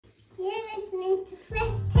You're listening to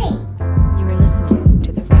Fresh Take. You are listening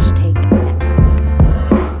to the Fresh Take Network.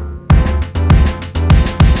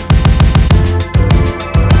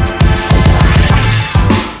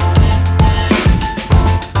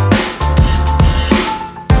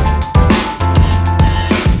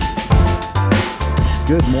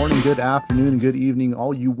 Good morning, good afternoon, and good evening,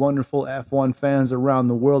 all you wonderful F1 fans around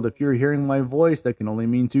the world. If you're hearing my voice, that can only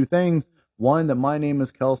mean two things. One, that my name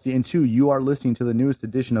is Kelsey, and two, you are listening to the newest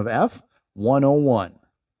edition of F101.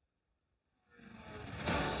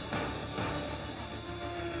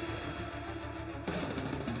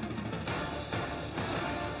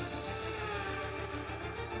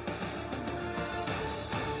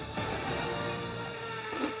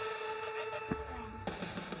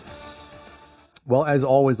 Well, as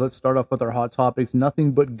always, let's start off with our hot topics.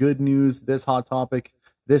 Nothing but good news this hot topic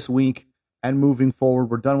this week and moving forward.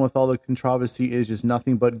 We're done with all the controversy. It's just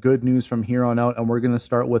nothing but good news from here on out. And we're going to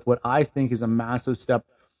start with what I think is a massive step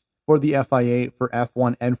for the FIA, for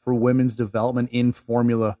F1, and for women's development in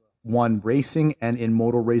Formula One racing and in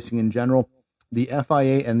motor racing in general. The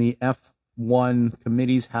FIA and the F1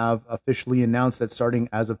 committees have officially announced that starting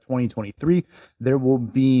as of 2023, there will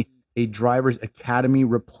be a driver's academy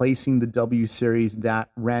replacing the W Series that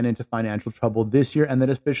ran into financial trouble this year and that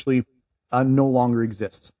officially no longer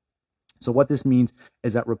exists. So what this means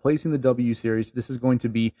is that replacing the W Series, this is going to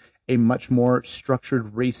be a much more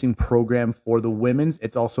structured racing program for the women's.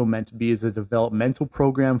 It's also meant to be as a developmental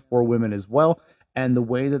program for women as well. And the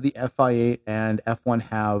way that the FIA and F1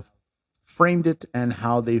 have framed it and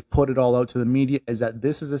how they've put it all out to the media is that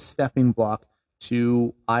this is a stepping block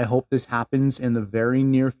to, I hope this happens in the very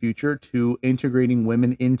near future, to integrating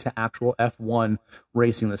women into actual F1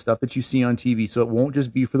 racing, the stuff that you see on TV. So it won't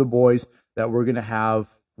just be for the boys, that we're going to have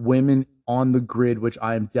women on the grid, which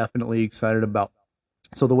I am definitely excited about.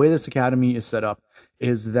 So the way this academy is set up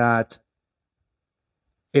is that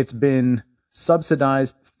it's been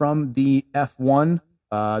subsidized from the F1,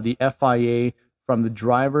 the FIA, from the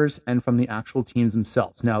drivers, and from the actual teams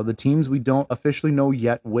themselves. Now, the teams, we don't officially know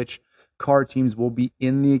yet which car teams will be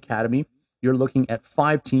in the academy. You're looking at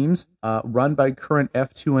 5 teams run by current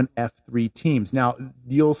F2 and F3 teams. Now,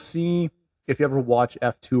 you'll see, if you ever watch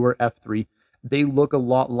F2 or F3, they look a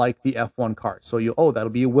lot like the F1 cars. So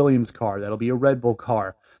that'll be a Williams car, that'll be a Red Bull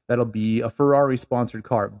car, that'll be a Ferrari sponsored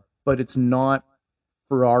car, but it's not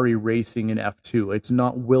Ferrari racing in F2. It's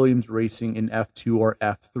not Williams racing in F2 or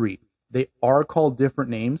F3. They are called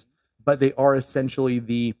different names, but they are essentially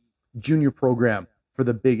the junior program for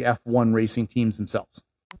the big F1 racing teams themselves.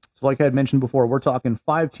 So like I had mentioned before, we're talking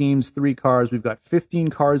 5 teams, 3 cars. We've got 15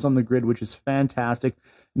 cars on the grid, which is fantastic.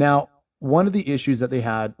 Now, one of the issues that they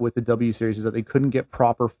had with the W Series is that they couldn't get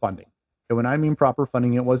proper funding. And when I mean proper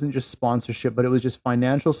funding, it wasn't just sponsorship, but it was just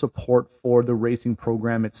financial support for the racing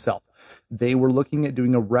program itself. They were looking at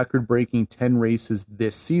doing a record-breaking 10 races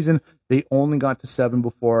this season. They only got to 7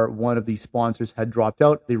 before one of the sponsors had dropped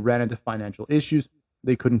out. They ran into financial issues.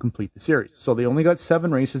 They couldn't complete the series. So they only got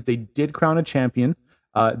 7 races. They did crown a champion.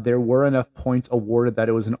 There were enough points awarded that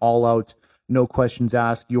it was an all-out, no questions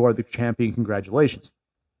asked, you are the champion, congratulations.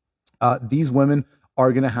 These women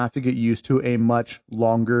are going to have to get used to a much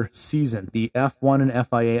longer season. The F1 and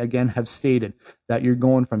FIA, again, have stated that you're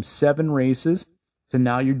going from 7 races to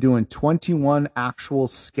now you're doing 21 actual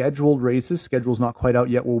scheduled races. Schedule's not quite out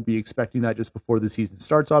yet. We'll be expecting that just before the season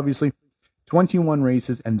starts, obviously. 21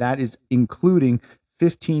 races, and that is including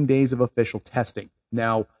 15 days of official testing.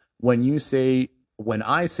 Now, when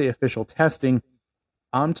I say official testing,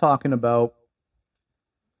 I'm talking about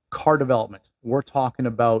car development. We're talking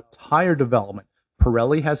about tire development.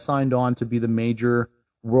 Pirelli has signed on to be the major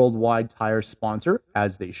worldwide tire sponsor,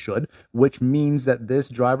 as they should, which means that this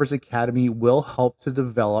Drivers Academy will help to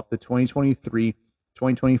develop the 2023,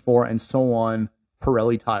 2024, and so on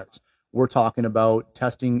Pirelli tires. We're talking about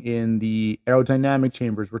testing in the aerodynamic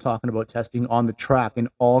chambers. We're talking about testing on the track in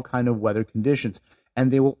all kind of weather conditions.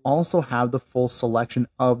 And they will also have the full selection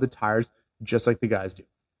of the tires, just like the guys do.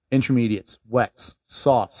 Intermediates, wets,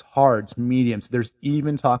 softs, hards, mediums. There's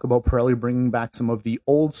even talk about Pirelli bringing back some of the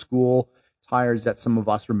old school tires that some of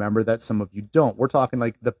us remember that some of you don't. We're talking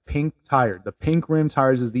like the pink tire. The pink rim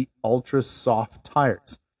tires is the ultra soft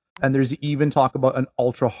tires. And there's even talk about an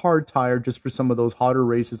ultra hard tire just for some of those hotter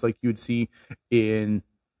races like you would see in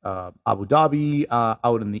Abu Dhabi,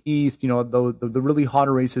 out in the East, the really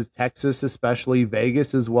hotter races, Texas, especially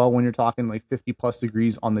Vegas as well, when you're talking like 50 plus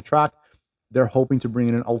degrees on the track. They're hoping to bring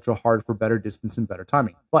in an ultra hard for better distance and better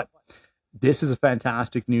timing. But this is a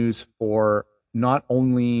fantastic news for not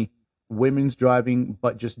only women's driving,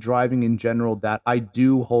 but just driving in general, that I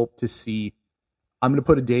do hope to see. I'm going to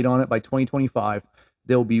put a date on it by 2025.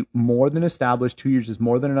 They'll be more than established. 2 years is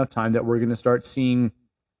more than enough time that we're going to start seeing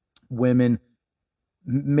women.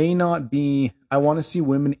 May not be, I want to see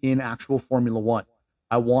women in actual Formula One.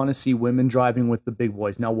 I want to see women driving with the big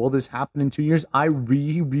boys. Now, will this happen in 2 years? I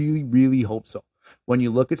really, really, really hope so. When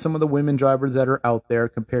you look at some of the women drivers that are out there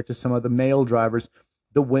compared to some of the male drivers,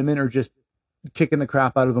 the women are just kicking the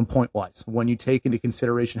crap out of them point wise. When you take into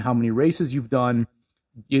consideration how many races you've done,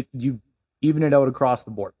 you even it out across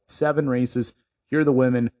the board. 7 races. Here are the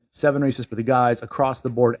women, 7 races for the guys across the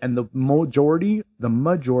board. And the majority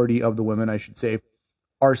of the women, I should say,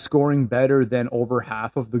 are scoring better than over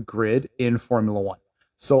half of the grid in Formula One.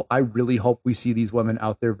 So I really hope we see these women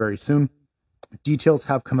out there very soon. Details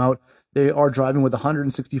have come out. They are driving with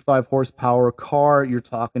 165 horsepower car. You're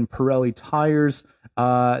talking Pirelli tires,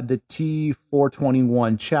 the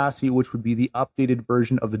T421 chassis, which would be the updated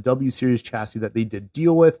version of the W Series chassis that they did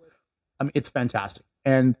deal with. I mean, it's fantastic.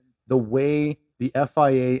 And the way the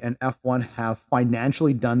FIA and F1 have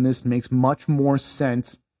financially done this makes much more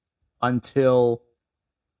sense until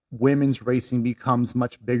women's racing becomes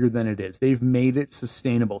much bigger than it is. They've made it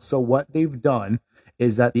sustainable. So what they've done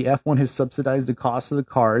is that the F1 has subsidized the cost of the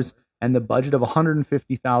cars and the budget of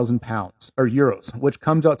 150,000 pounds or euros, which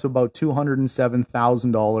comes out to about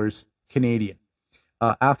 $207,000 Canadian.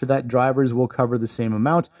 After that, drivers will cover the same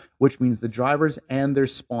amount, which means the drivers and their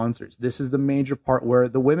sponsors. This is the major part where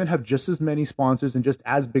the women have just as many sponsors and just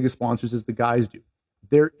as big as sponsors as the guys do.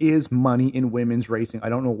 There is money in women's racing. I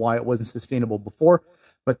don't know why it wasn't sustainable before,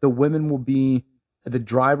 but the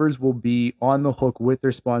drivers will be on the hook with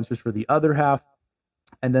their sponsors for the other half.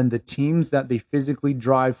 And then the teams that they physically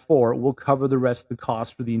drive for will cover the rest of the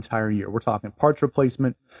cost for the entire year. We're talking parts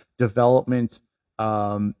replacement, development,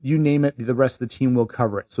 you name it, the rest of the team will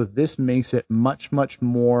cover it. So this makes it much, much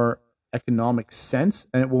more economic sense,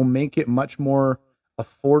 and it will make it much more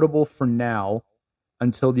affordable for now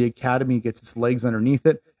until the academy gets its legs underneath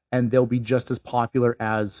it, and they'll be just as popular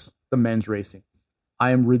as the men's racing.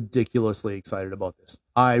 I am ridiculously excited about this.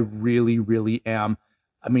 I really, really am.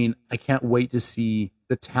 I mean, I can't wait to see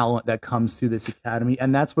the talent that comes through this academy.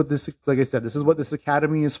 And that's what this, like I said, this is what this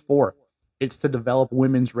academy is for. It's to develop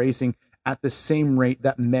women's racing at the same rate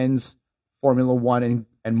that men's Formula One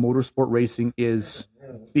and motorsport racing is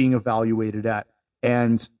being evaluated at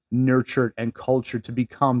and nurtured and cultured to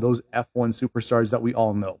become those F1 superstars that we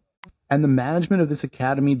all know. And the management of this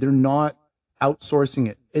academy, they're not outsourcing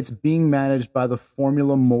it. It's being managed by the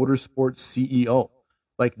Formula Motorsport CEO.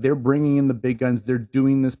 Like, they're bringing in the big guns. They're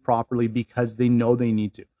doing this properly because they know they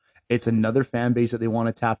need to. It's another fan base that they want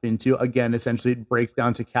to tap into. Again, essentially, it breaks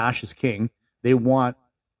down to cash is king. They want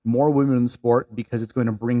more women in the sport because it's going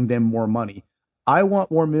to bring them more money. I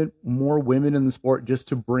want more women in the sport just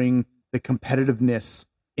to bring the competitiveness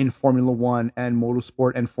in Formula One and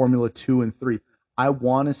motorsport and Formula 2 and 3. I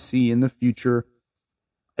want to see in the future,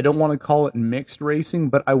 I don't want to call it mixed racing,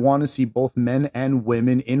 but I want to see both men and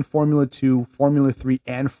women in Formula 2, Formula 3,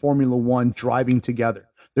 and Formula 1 driving together.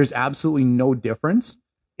 There's absolutely no difference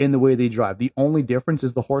in the way they drive. The only difference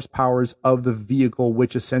is the horsepowers of the vehicle,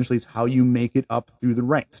 which essentially is how you make it up through the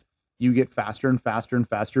ranks. You get faster and faster and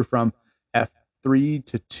faster from F3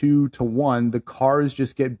 to 2 to 1. The cars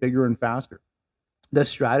just get bigger and faster. The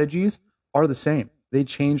strategies are the same. They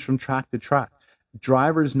change from track to track.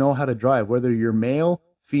 Drivers know how to drive, whether you're male,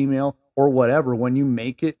 female, or whatever. When you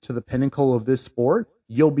make it to the pinnacle of this sport,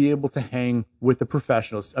 you'll be able to hang with the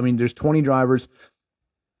professionals. I mean, there's 20 drivers.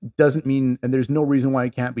 Doesn't mean, and there's no reason why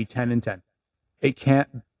it can't be 10 and 10. It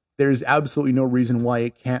can't, there's absolutely no reason why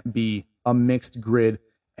it can't be a mixed grid.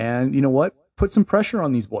 And you know what? Put some pressure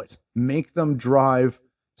on these boys. Make them drive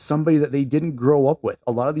somebody that they didn't grow up with.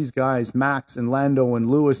 A lot of these guys, Max and Lando and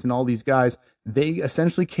Lewis and all these guys, they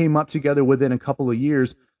essentially came up together within a couple of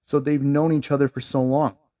years. So they've known each other for so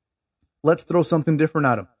long. Let's throw something different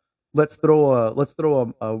at them. Let's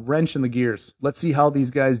throw a wrench in the gears. Let's see how these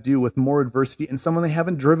guys do with more adversity and someone they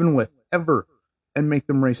haven't driven with ever, and make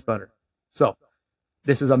them race better. So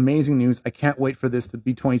this is amazing news. I can't wait for this to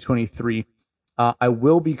be 2023. I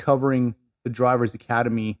will be covering the Drivers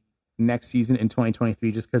Academy next season in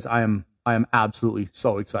 2023 just because I am absolutely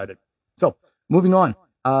so excited. So moving on,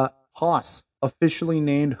 Haas officially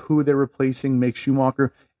named who they're replacing Mick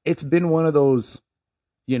Schumacher. It's been one of those,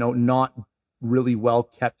 not really well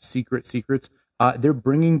kept secrets. They're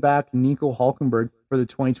bringing back Nico Hulkenberg for the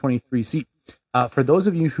 2023 seat. For those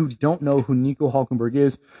of you who don't know who Nico Hulkenberg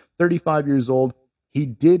is, 35 years old. He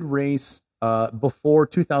did race before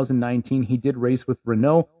 2019. He did race with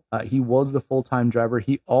Renault. He was the full-time driver.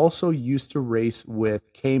 He also used to race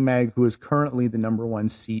with K-Mag, who is currently the number 1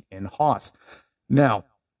 seat in Haas. Now,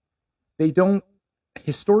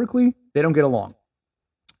 historically, they don't get along.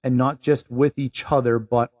 and not just with each other,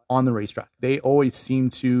 but on the racetrack. They always seem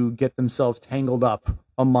to get themselves tangled up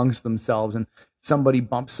amongst themselves, and somebody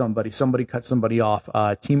bumps somebody cuts somebody off.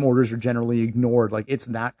 Team orders are generally ignored. Like, it's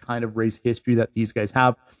that kind of race history that these guys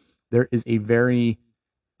have. There is a very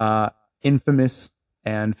infamous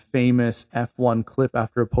and famous F1 clip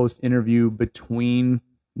after a post interview between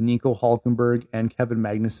Nico Hulkenberg and Kevin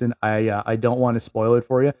Magnussen. I don't want to spoil it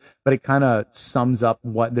for you, but it kind of sums up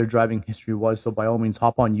what their driving history was. So by all means,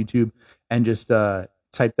 hop on YouTube and just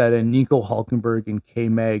type that in, Nico Hulkenberg and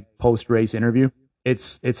K-Mag post-race interview.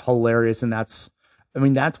 It's hilarious, and that's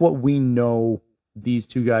what we know these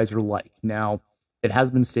two guys are like. Now, it has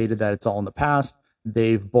been stated that it's all in the past.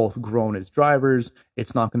 They've both grown as drivers.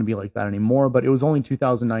 It's not going to be like that anymore, but it was only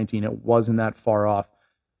 2019. It wasn't that far off.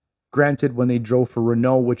 Granted, when they drove for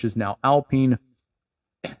Renault, which is now Alpine,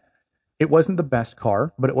 it wasn't the best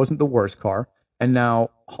car, but it wasn't the worst car. And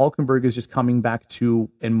now Hulkenberg is just coming back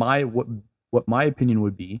to, in what my opinion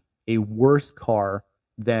would be, a worse car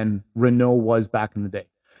than Renault was back in the day.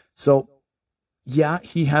 So yeah,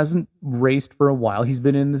 he hasn't raced for a while. He's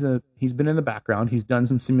been in the background. He's done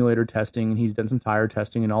some simulator testing, and he's done some tire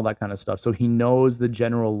testing and all that kind of stuff. So he knows the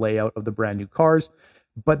general layout of the brand new cars,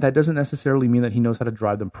 but that doesn't necessarily mean that he knows how to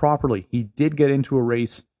drive them properly. He did get into a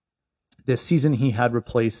race this season. He had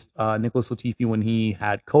replaced Nicholas Latifi when he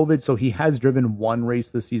had COVID, so he has driven one race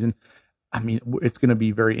this season. I mean, it's going to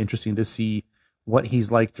be very interesting to see what he's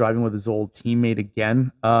like driving with his old teammate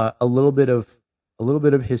again. A little bit of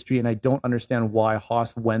history, and I don't understand why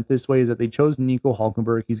Haas went this way, is that they chose Nico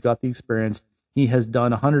Hulkenberg. He's got the experience. He has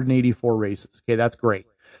done 184 races. Okay, that's great.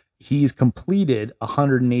 He's completed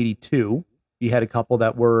 182. He had a couple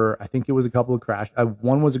that were, I think it was a couple of crash.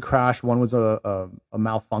 One was a crash. One was a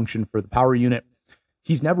malfunction for the power unit.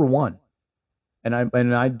 He's never won. And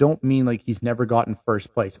I don't mean like he's never gotten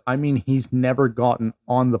first place. I mean, he's never gotten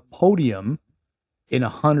on the podium in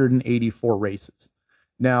 184 races.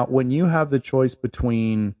 Now, when you have the choice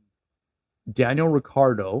between Daniel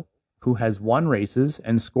Ricciardo, who has won races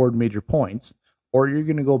and scored major points, or you're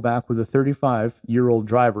going to go back with a 35-year-old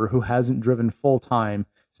driver who hasn't driven full-time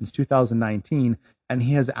since 2019, and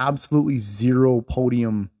he has absolutely zero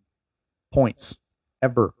podium points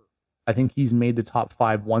ever. I think he's made the top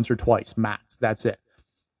 5 once or twice, max. That's it.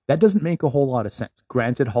 That doesn't make a whole lot of sense.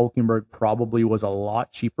 Granted, Hulkenberg probably was a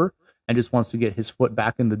lot cheaper and just wants to get his foot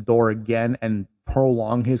back in the door again and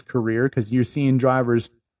prolong his career, because you're seeing drivers,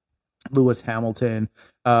 Lewis Hamilton,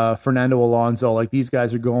 Fernando Alonso, like these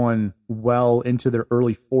guys are going well into their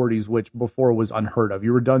early 40s, which before was unheard of.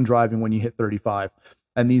 You were done driving when you hit 35,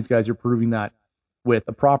 and these guys are proving that with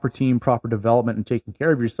a proper team, proper development, and taking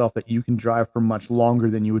care of yourself, that you can drive for much longer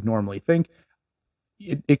than you would normally think.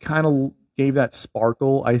 It kind of gave that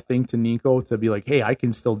sparkle, I think, to Nico to be like, hey, I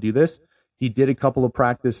can still do this. He did a couple of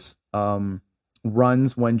practice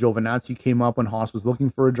runs when Giovinazzi came up, when Haas was looking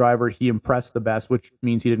for a driver. He impressed the best, which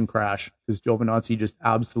means he didn't crash, because Giovinazzi just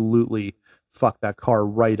absolutely fucked that car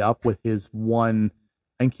right up with his one.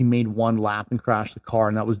 I think he made one lap and crashed the car,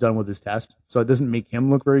 and that was done with his test. So it doesn't make him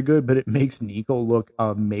look very good, but it makes Nico look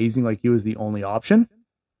amazing, like he was the only option.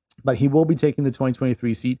 But he will be taking the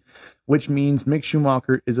 2023 seat, which means Mick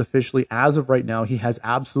Schumacher is officially, as of right now, he has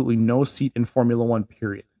absolutely no seat in Formula One,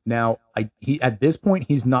 period. Now, he at this point,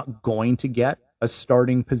 he's not going to get a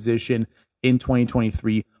starting position in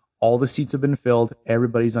 2023. All the seats have been filled.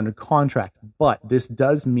 Everybody's under contract. But this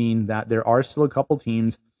does mean that there are still a couple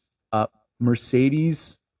teams,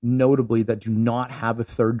 Mercedes notably, that do not have a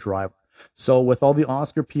third driver. So with all the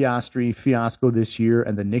Oscar Piastri fiasco this year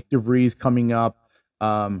and the Nick DeVries coming up,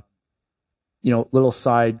 little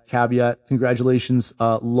side caveat, congratulations,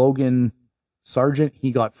 Logan Sargent.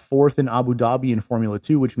 He got 4th in Abu Dhabi in Formula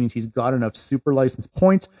 2, which means he's got enough super license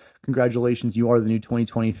points. Congratulations, you are the new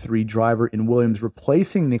 2023 driver in Williams,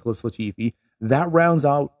 replacing Nicholas Latifi. That rounds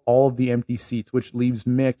out all of the empty seats, which leaves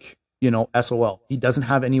Mick, SOL. He doesn't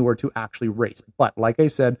have anywhere to actually race. But like I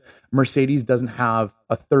said, Mercedes doesn't have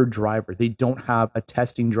a third driver. They don't have a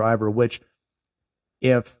testing driver, which,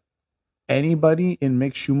 if anybody in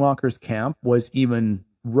Mick Schumacher's camp was even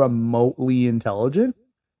remotely intelligent,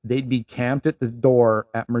 they'd be camped at the door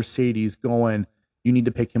at Mercedes going, you need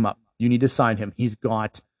to pick him up. You need to sign him. He's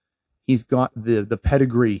got the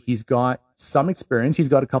pedigree. He's got some experience. He's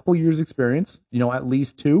got a couple years experience, at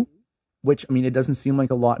least 2, which, it doesn't seem like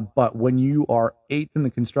a lot, but when you are 8th in the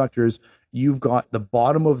constructors, you've got the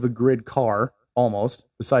bottom of the grid car almost,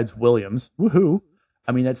 besides Williams. Woohoo.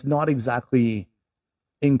 That's not exactly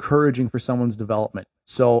encouraging for someone's development.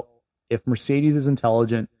 So if Mercedes is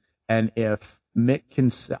intelligent, and if Mick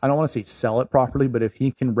can, I don't want to say sell it properly, but if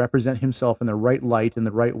he can represent himself in the right light, in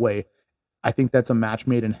the right way, I think that's a match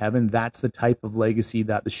made in heaven. That's the type of legacy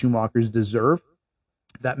that the Schumachers deserve.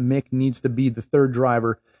 That Mick needs to be the third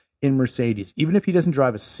driver in Mercedes, even if he doesn't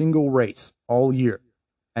drive a single race all year.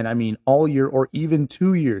 And I mean all year or even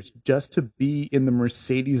 2 years, just to be in the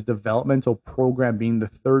Mercedes developmental program, being the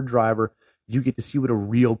third driver, you get to see what a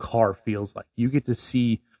real car feels like. You get to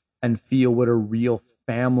see and feel what a real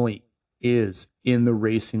family is in the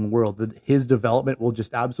racing world. That his development will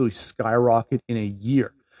just absolutely skyrocket in a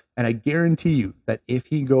year. And I guarantee you that if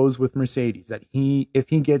he goes with Mercedes, if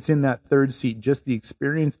he gets in that third seat, just the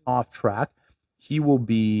experience off track, he will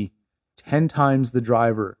be 10 times the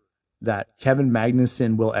driver that Kevin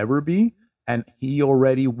Magnussen will ever be. And he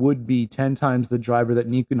already would be 10 times the driver that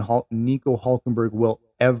Nico Hulkenberg will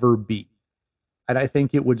ever be. And I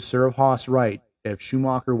think it would serve Haas right if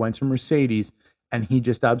Schumacher went to Mercedes and he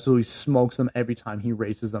just absolutely smokes them every time he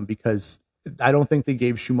races them, because I don't think they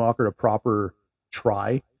gave Schumacher a proper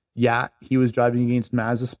try. Yeah, he was driving against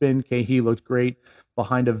Mazepin. Okay, he looked great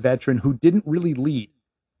behind a veteran who didn't really lead.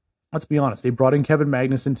 Let's be honest. They brought in Kevin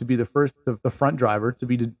Magnussen to be the front driver, to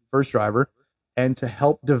be the first driver, and to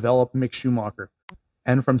help develop Mick Schumacher.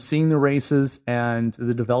 And from seeing the races and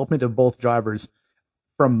the development of both drivers,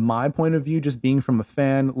 from my point of view, just being from a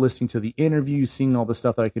fan, listening to the interviews, seeing all the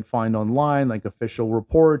stuff that I could find online, like official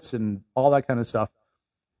reports and all that kind of stuff,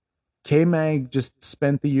 K-Mag just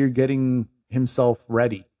spent the year getting himself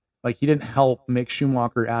ready. Like, he didn't help Mick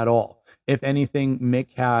Schumacher at all. If anything,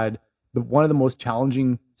 Mick had one of the most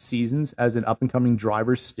challenging seasons as an up-and-coming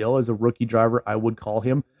driver still, as a rookie driver, I would call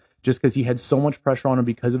him, just because he had so much pressure on him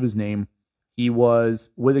because of his name. He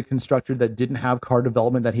was with a constructor that didn't have car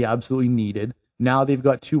development that he absolutely needed. Now they've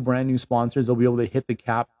got 2 brand new sponsors. They'll be able to hit the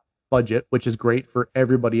cap budget, which is great for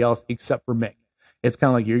everybody else except for Mick. It's kind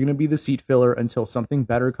of like you're going to be the seat filler until something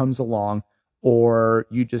better comes along, or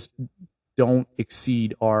you just don't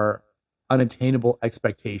exceed our unattainable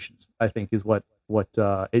expectations, I think is what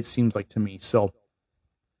it seems like to me. So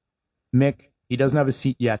Mick, he doesn't have a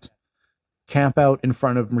seat yet. Camp out in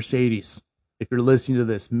front of Mercedes. If you're listening to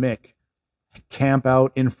this, Mick, camp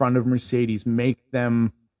out in front of Mercedes. Make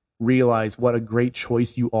them realize what a great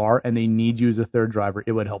choice you are, and they need you as a third driver.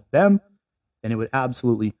 It would help them, and it would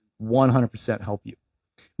absolutely 100% help you.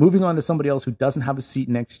 Moving on to somebody else who doesn't have a seat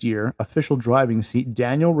next year, official driving seat,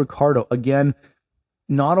 Daniel Ricciardo. Again,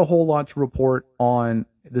 not a whole lot to report on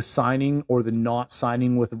the signing or the not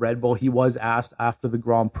signing with Red Bull. He was asked after the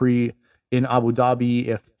Grand Prix in Abu Dhabi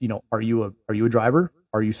if, are you a driver?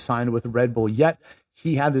 Are you signed with Red Bull yet?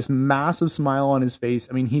 He had this massive smile on his face.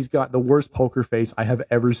 I mean, he's got the worst poker face I have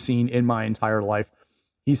ever seen in my entire life.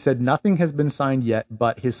 He said nothing has been signed yet,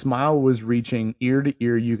 but his smile was reaching ear to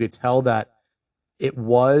ear. You could tell that it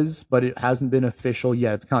was, but it hasn't been official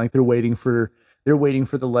yet. It's kind of like they're waiting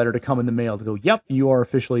for the letter to come in the mail to go, yep, you are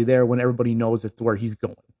officially there, when everybody knows it's where he's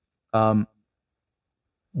going.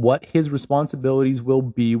 What his responsibilities will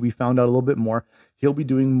be, we found out a little bit more. He'll be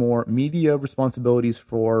doing more media responsibilities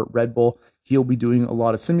for Red Bull. He'll be doing a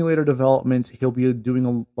lot of simulator development. He'll be doing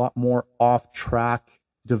a lot more off-track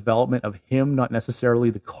development of him, not necessarily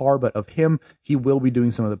the car, but of him. He will be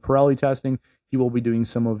doing some of the Pirelli testing. He will be doing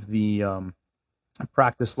some of the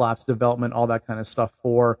practice laps development, all that kind of stuff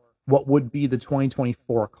for what would be the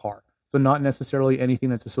 2024 car. So not necessarily anything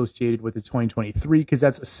that's associated with the 2023, because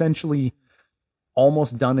that's essentially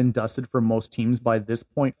almost done and dusted for most teams by this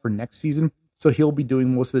point for next season. So he'll be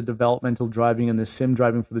doing most of the developmental driving and the sim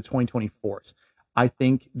driving for the 2024s. I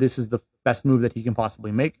think this is the best move that he can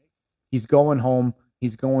possibly make. He's going home.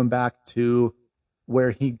 He's going back to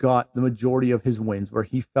where he got the majority of his wins, where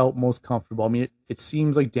he felt most comfortable. I mean, it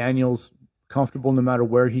seems like Daniel's comfortable no matter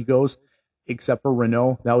where he goes, except for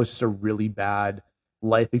Renault. That was just a really bad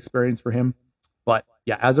life experience for him. But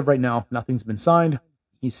yeah, as of right now, nothing's been signed.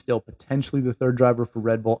 He's still potentially the third driver for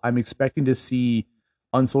Red Bull. I'm expecting to see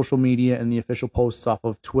on social media and the official posts off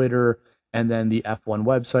of Twitter and then the F1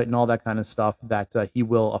 website and all that kind of stuff that he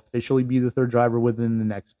will officially be the third driver within the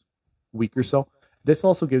next week or so. This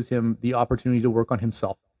also gives him the opportunity to work on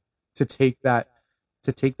himself, to take that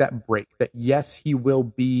break. That yes, he will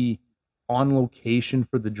be on location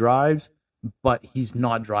for the drives, but he's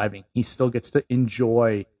not driving. He still gets to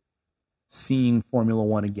enjoy seeing Formula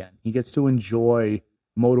One again. He gets to enjoy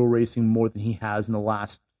moto racing more than he has in the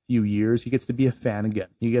last few years. He gets to be a fan again.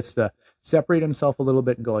 He gets to separate himself a little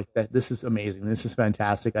bit and go like that. This is amazing. This is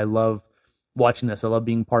fantastic. I love watching this. I love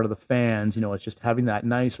being part of the fans. It's just having that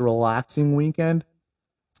nice, relaxing weekend.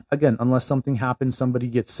 Again, unless something happens, somebody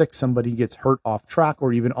gets sick, somebody gets hurt off track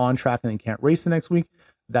or even on track and they can't race the next week,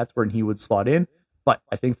 that's when he would slot in. But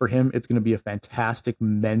I think for him, it's going to be a fantastic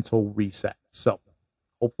mental reset. So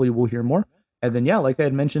hopefully we'll hear more. And then, yeah, like I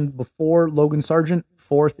had mentioned before, Logan Sargent,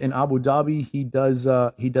 fourth in Abu Dhabi. He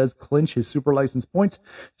does clinch his super license points.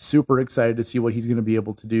 Super excited to see what he's going to be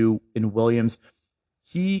able to do in Williams.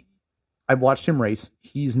 I've watched him race.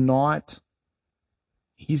 He's not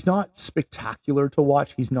spectacular to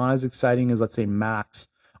watch. He's not as exciting as, let's say, Max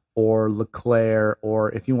or Leclerc,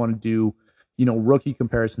 or if you want to do, rookie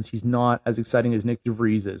comparisons, he's not as exciting as Nick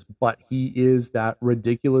DeVries is, but he is that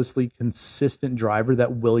ridiculously consistent driver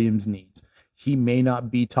that Williams needs. He may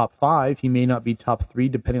not be top 5, he may not be top 3,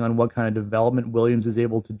 depending on what kind of development Williams is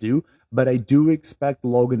able to do, but I do expect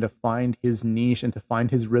Logan to find his niche and to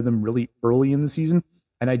find his rhythm really early in the season,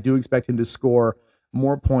 and I do expect him to score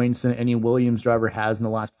more points than any Williams driver has in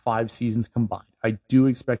the last 5 seasons combined. I do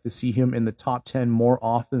expect to see him in the top 10 more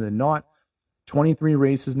often than not. 23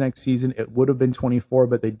 races next season. It would have been 24,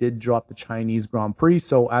 but they did drop the Chinese Grand Prix.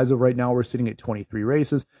 So as of right now, we're sitting at 23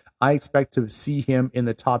 races. I expect to see him in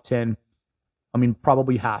the top 10. I mean,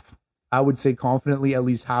 probably half. I would say confidently at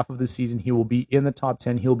least half of the season he will be in the top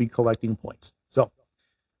 10. He'll be collecting points. So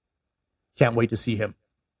can't wait to see him.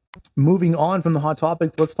 Moving on from the hot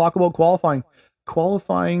topics, let's talk about qualifying.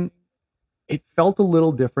 Qualifying, it felt a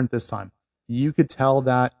little different this time. You could tell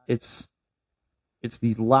that it's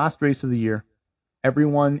the last race of the year.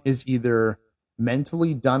 Everyone is either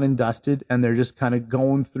mentally done and dusted, and they're just kind of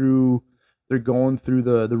going through the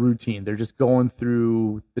routine. They're just going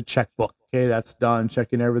through the checkbook. Okay, that's done,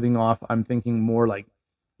 checking everything off. I'm thinking more like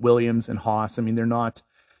Williams and Haas. I mean, they're not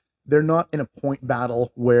in a point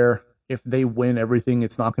battle where if they win everything,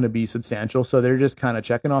 it's not going to be substantial. So they're just kind of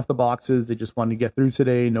checking off the boxes. They just want to get through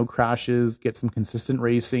today, no crashes, get some consistent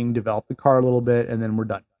racing, develop the car a little bit, and then we're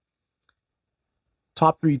done.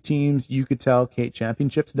 Top 3 teams, you could tell, okay,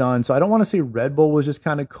 championship's done. So I don't want to say Red Bull was just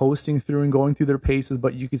kind of coasting through and going through their paces,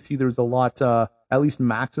 but you could see there was a lot, at least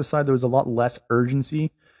Max's side, there was a lot less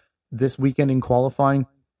urgency this weekend in qualifying.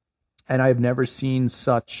 And I've never seen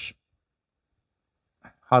such,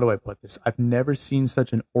 how do I put this? I've never seen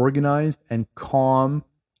such an organized and calm,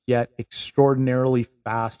 yet extraordinarily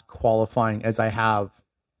fast qualifying as I have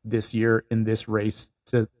this year in this race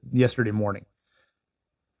to yesterday morning.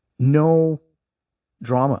 No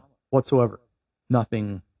drama whatsoever.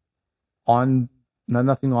 Nothing on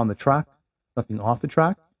the track, nothing off the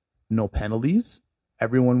track, no penalties.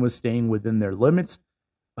 Everyone was staying within their limits,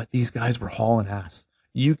 but these guys were hauling ass.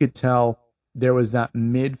 You could tell there was that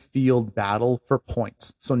midfield battle for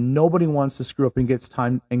points. So nobody wants to screw up and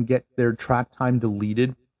get their track time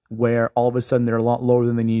deleted where all of a sudden they're a lot lower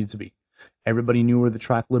than they needed to be. Everybody knew where the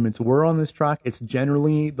track limits were on this track. It's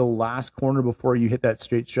generally the last corner before you hit that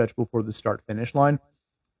straight stretch before the start finish line.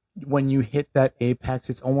 When you hit that apex,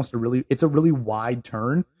 it's a really wide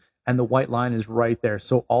turn, and the white line is right there.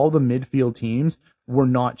 So all the midfield teams were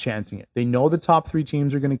not chancing it. They know the top 3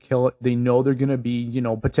 teams are going to kill it. They know they're going to be,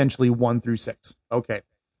 potentially 1 through 6. Okay,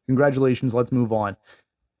 congratulations. Let's move on.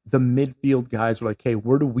 The midfield guys were like, hey,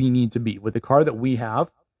 where do we need to be with the car that we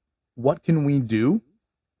have? What can we do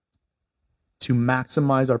to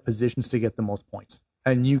maximize our positions to get the most points?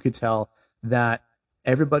 And you could tell that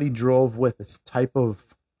everybody drove with this type of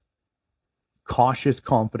cautious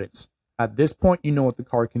confidence. At this point, you know what the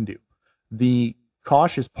car can do. The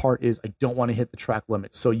cautious part is I don't want to hit the track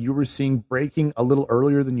limits. So you were seeing braking a little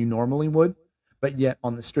earlier than you normally would, but yet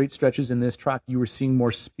on the straight stretches in this track, you were seeing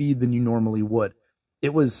more speed than you normally would.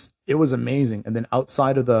 It was amazing. And then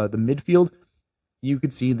outside of the midfield, you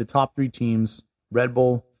could see the top 3 teams, Red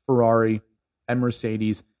Bull, Ferrari, and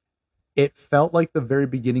Mercedes. It felt like the very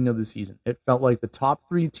beginning of the season. It felt like the top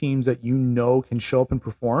 3 teams that can show up and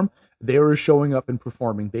perform, they were showing up and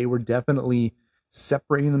performing. They were definitely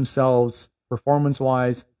separating themselves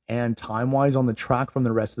performance-wise and time-wise on the track from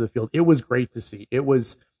the rest of the field. It was great to see. It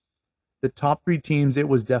was the top 3 teams. It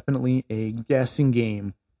was definitely a guessing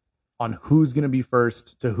game on who's going to be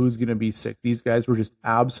first to who's going to be sixth. These guys were just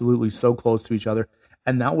absolutely so close to each other.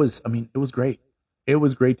 And that was, it was great. It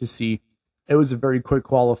was great to see. It was a very quick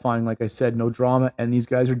qualifying. Like I said, no drama. And these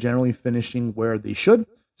guys are generally finishing where they should.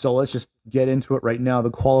 So let's just get into it right now. The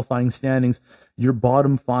qualifying standings, your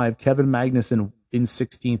bottom 5, Kevin Magnussen in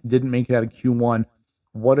 16th, didn't make it out of Q1.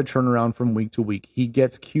 What a turnaround from week to week. He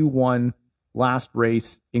gets Q1 last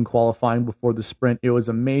race in qualifying before the sprint. It was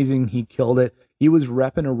amazing. He killed it. He was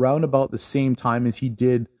repping around about the same time as he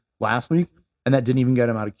did last week, and that didn't even get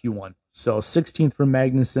him out of Q1. So 16th for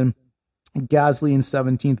Magnussen, Gasly in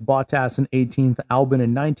 17th, Bottas in 18th, Albon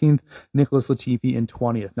in 19th, Nicholas Latifi in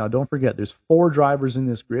 20th. Now, don't forget, there's 4 drivers in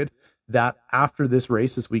this grid that after this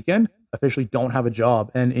race this weekend officially don't have a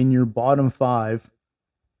job. And in your bottom 5,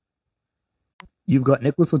 you've got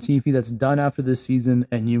Nicholas Latifi that's done after this season,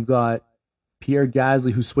 and you've got Pierre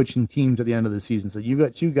Gasly, who's switching teams at the end of the season. So you've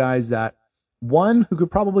got two guys that, one who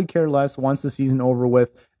could probably care less once the season over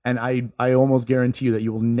with, and I almost guarantee you that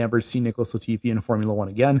you will never see Nicholas Latifi in Formula One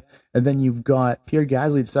again. And then you've got Pierre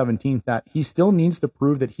Gasly at 17th, that he still needs to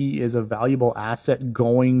prove that he is a valuable asset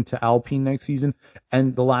going to Alpine next season.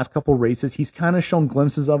 And the last couple races, he's kind of shown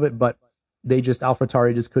glimpses of it, but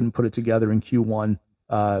AlphaTauri just couldn't put it together in Q1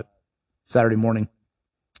 Saturday morning.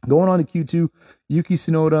 Going on to Q2, Yuki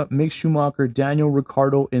Tsunoda, Mick Schumacher, Daniel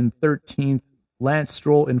Ricciardo in 13th, Lance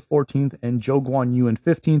Stroll in 14th, and Zhou Guan Yu in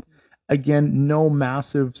 15th. Again, no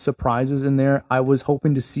massive surprises in there. I was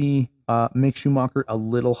hoping to see Mick Schumacher a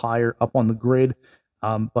little higher up on the grid,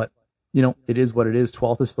 but it is what it is.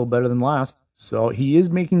 12th is still better than last, so he is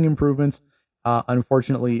making improvements.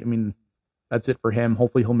 Unfortunately, I mean, that's it for him.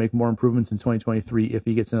 Hopefully, he'll make more improvements in 2023 if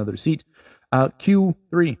he gets another seat.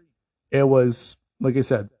 Q3, it was, like I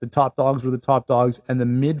said, the top dogs were the top dogs, and the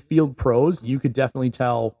midfield pros, you could definitely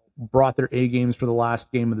tell, brought their A games for the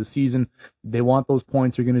last game of the season. They want those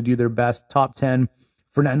points. They're going to do their best. Top 10,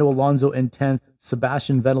 Fernando Alonso in 10th,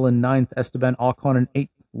 Sebastian Vettel in 9th, Esteban Ocon in 8th,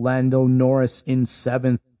 Lando Norris in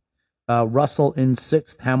 7th, Russell in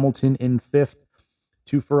 6th, Hamilton in 5th,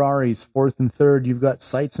 two Ferraris, 4th and 3rd. You've got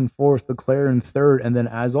Sainz in 4th, Leclerc in 3rd, and then,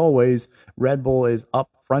 as always, Red Bull is up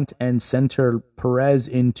front and center, Perez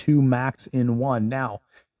in 2, Max in 1. Now,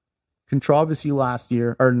 controversy last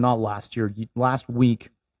week,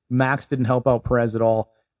 Max didn't help out Perez at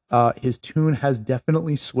all. His tune has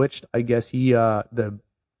definitely switched. I guess the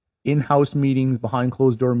in-house meetings, behind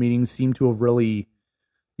closed door meetings, seem to have really,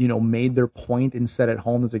 made their point and said at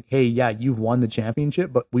home, it's like, hey, yeah, you've won the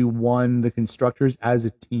championship, but we won the constructors as a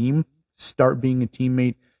team. Start being a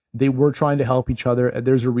teammate. They were trying to help each other.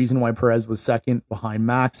 There's a reason why Perez was second behind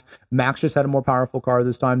Max. Max just had a more powerful car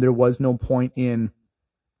this time. There was no point in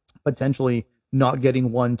potentially not getting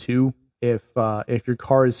 1-2. If your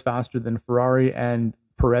car is faster than Ferrari and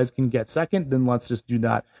Perez can get second, then let's just do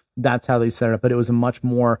that. That's how they set it up. But it was a much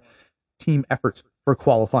more team effort for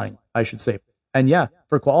qualifying, I should say. And yeah,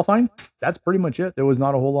 for qualifying, that's pretty much it. There was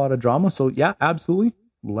not a whole lot of drama. So yeah, absolutely.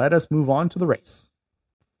 Let us move on to the race.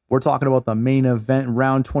 We're talking about the main event,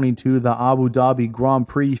 round 22, the Abu Dhabi Grand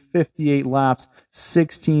Prix, 58 laps,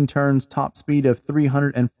 16 turns, top speed of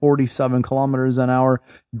 347 kilometers an hour,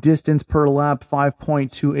 distance per lap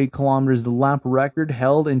 5.28 kilometers. The lap record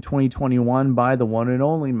held in 2021 by the one and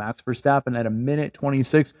only Max Verstappen at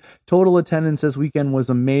 1:26. Total attendance this weekend was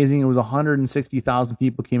amazing. It was 160,000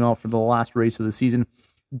 people came out for the last race of the season.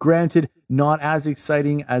 Granted, not as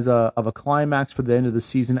exciting as of a climax for the end of the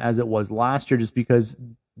season as it was last year, just because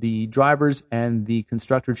the drivers and the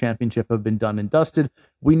constructor championship have been done and dusted.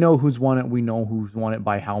 We know who's won it. We know who's won it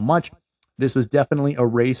by how much. This was definitely a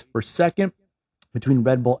race for second between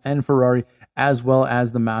Red Bull and Ferrari, as well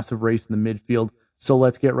as the massive race in the midfield. So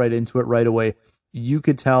let's get right into it right away. You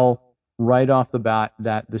could tell right off the bat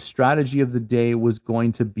that the strategy of the day was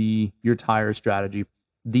going to be your tire strategy.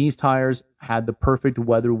 These tires had the perfect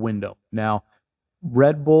weather window. Now,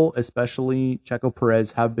 Red Bull, especially Checo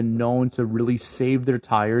Perez, have been known to really save their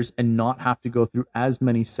tires and not have to go through as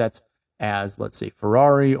many sets as, let's say,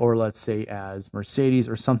 Ferrari, or let's say as Mercedes,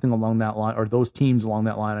 or something along that line, or those teams along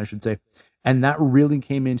that line, I should say. And that really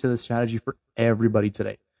came into the strategy for everybody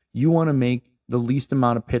today. You want to make the least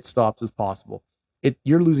amount of pit stops as possible.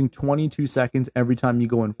 You're losing 22 seconds every time you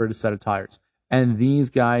go in for a set of tires. And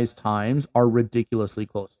these guys' times are ridiculously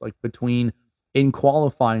close. Like in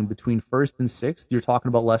qualifying, between first and sixth, you're talking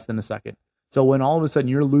about less than a second. So when all of a sudden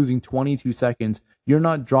you're losing 22 seconds, you're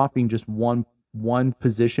not dropping just one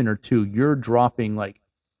position or two. You're dropping like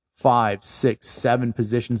 5, 6, 7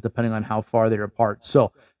 positions, depending on how far they're apart.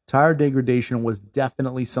 So tire degradation was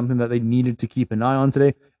definitely something that they needed to keep an eye on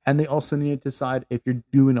today. And they also needed to decide if you're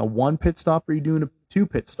doing a 1 pit stop or you're doing a 2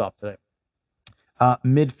 pit stop today.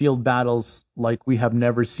 Midfield battles like we have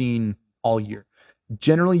never seen all year.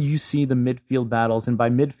 Generally, you see the midfield battles, and by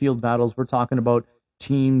midfield battles, we're talking about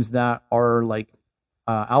teams that are like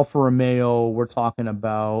Alfa Romeo, we're talking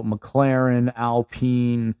about McLaren,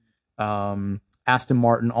 Alpine, Aston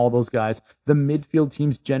Martin, all those guys. The midfield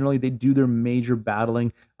teams, generally, they do their major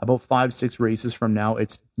battling about 5-6 races from now.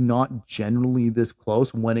 It's not generally this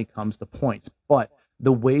close when it comes to points, but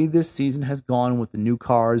the way this season has gone with the new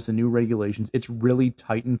cars, the new regulations, it's really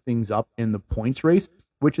tightened things up in the points race,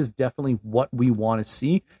 which is definitely what we want to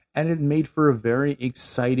see. And it made for a very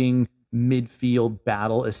exciting midfield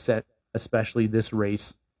battle, especially this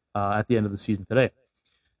race at the end of the season today.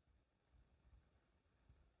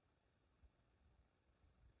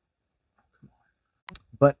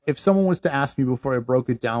 But if someone was to ask me before I broke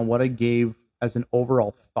it down what I gave as an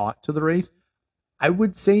overall thought to the race, I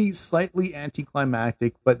would say slightly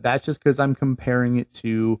anticlimactic, but that's just because I'm comparing it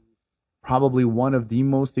to probably one of the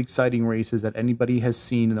most exciting races that anybody has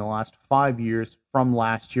seen in the last 5 years from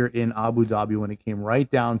last year in Abu Dhabi when it came right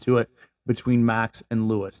down to it between Max and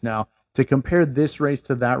Lewis. Now, to compare this race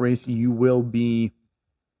to that race, you will be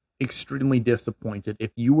extremely disappointed.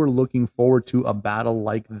 If you were looking forward to a battle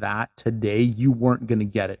like that today, you weren't going to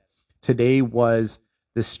get it. Today was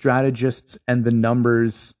the strategists and the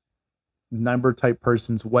number type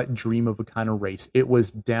person's wet dream of a kind of race. It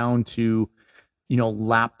was down to,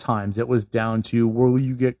 lap times. It was down to, will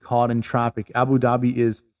you get caught in traffic? Abu Dhabi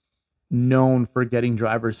is known for getting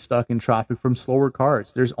drivers stuck in traffic from slower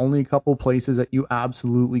cars. There's only a couple places that you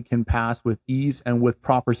absolutely can pass with ease and with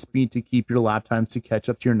proper speed to keep your lap times to catch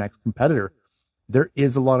up to your next competitor. There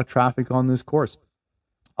is a lot of traffic on this course.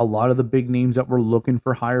 A lot of the big names that were looking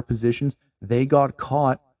for higher positions, they got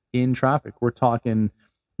caught in traffic. We're talking,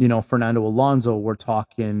 Fernando Alonso, we're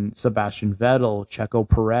talking Sebastian Vettel, Checo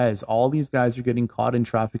Perez. All these guys are getting caught in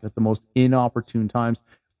traffic at the most inopportune times,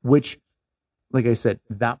 which, like I said,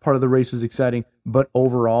 that part of the race was exciting, but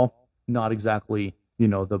overall, not exactly,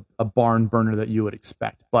 a barn burner that you would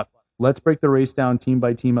expect. But let's break the race down team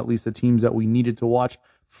by team, at least the teams that we needed to watch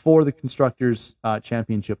for the Constructors'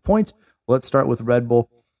 Championship points. Let's start with Red Bull.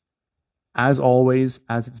 As always,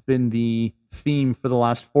 as it's been the theme for the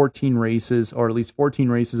last 14 races, or at least 14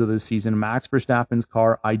 races of this season, Max Verstappen's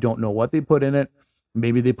car, I don't know what they put in it.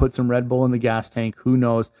 Maybe they put some Red Bull in the gas tank. Who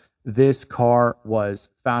knows? This car was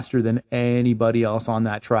faster than anybody else on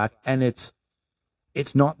that track, and it's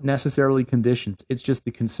not necessarily conditions. It's just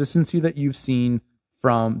the consistency that you've seen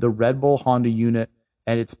from the Red Bull Honda unit,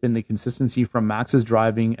 and it's been the consistency from Max's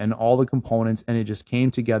driving and all the components, and it just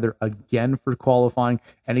came together again for qualifying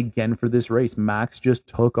and again for this race. Max just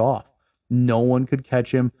took off. No one could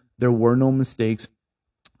catch him. There were no mistakes.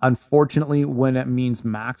 Unfortunately, when it means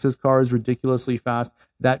Max's car is ridiculously fast,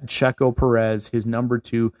 that Checo Perez, his number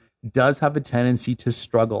 2, does have a tendency to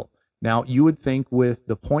struggle. Now, you would think with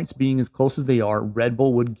the points being as close as they are, Red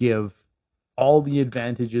Bull would give all the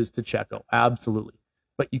advantages to Checo. Absolutely.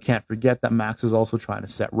 But you can't forget that Max is also trying to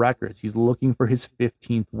set records. He's looking for his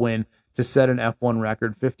 15th win to set an F1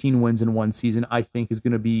 record. 15 wins in one season, I think, is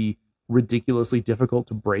going to be ridiculously difficult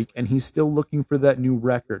to break, and he's still looking for that new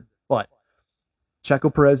record. But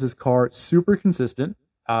Checo Perez's car, super consistent,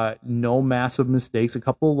 no massive mistakes, a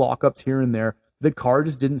couple of lockups here and there. The car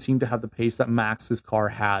just didn't seem to have the pace that Max's car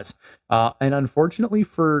has. And unfortunately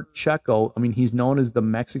for Checo, he's known as the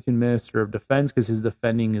Mexican Minister of Defense because his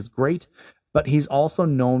defending is great, but he's also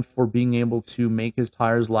known for being able to make his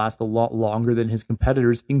tires last a lot longer than his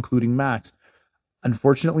competitors, including Max.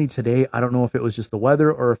 Unfortunately today, I don't know if it was just the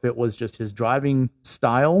weather or if it was just his driving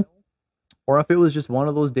style or if it was just one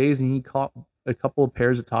of those days and he caught a couple of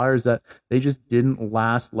pairs of tires that they just didn't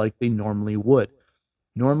last like they normally would.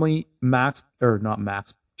 Normally,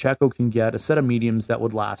 Checo can get a set of mediums that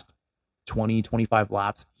would last 20, 25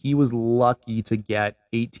 laps. He was lucky to get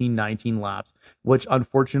 18, 19 laps, which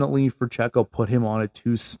unfortunately for Checo put him on a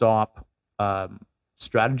 2-stop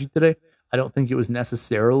strategy today. I don't think it was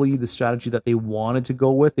necessarily the strategy that they wanted to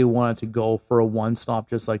go with. They wanted to go for a 1-stop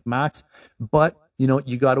just like Max, but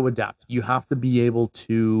you got to adapt. You have to be able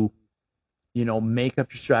to make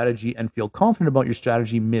up your strategy and feel confident about your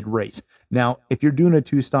strategy mid-race. Now, if you're doing a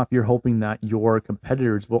 2-stop, you're hoping that your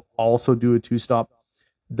competitors will also do a 2-stop.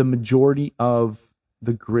 The majority of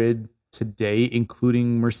the grid today,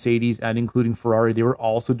 including Mercedes and including Ferrari, they were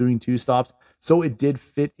also doing 2-stops. So it did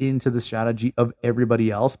fit into the strategy of everybody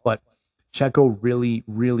else, but Checo really,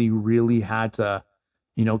 really, really had to,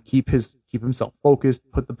 keep himself focused,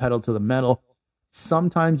 put the pedal to the metal.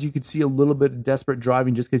 Sometimes you could see a little bit of desperate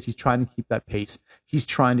driving just because he's trying to keep that pace. He's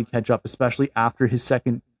trying to catch up, especially after his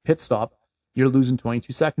second pit stop. You're losing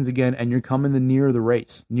 22 seconds again, and you're coming near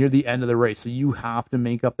the end of the race. So you have to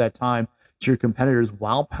make up that time to your competitors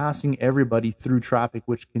while passing everybody through traffic,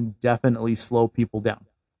 which can definitely slow people down.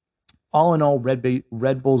 All in all,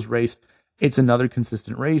 Red Bull's race, it's another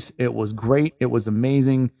consistent race. It was great. It was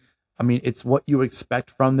amazing. It's what you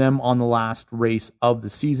expect from them on the last race of the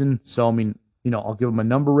season. So, I'll give them a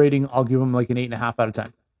number rating. I'll give them like an 8.5 out of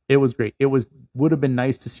 10. It was great. Would have been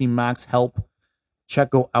nice to see Max help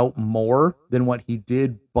Checo out more than what he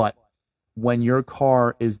did, but when your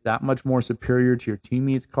car is that much more superior to your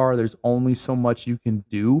teammate's car, there's only so much you can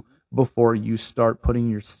do before you start putting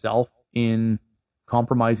yourself in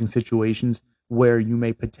compromising situations where you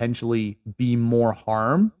may potentially be more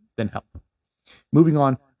harm than help. Moving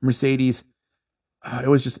on, Mercedes. It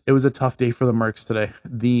was a tough day for the Mercs today.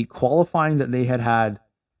 The qualifying that they had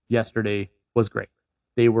yesterday was great.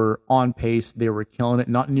 They were on pace. They were killing it.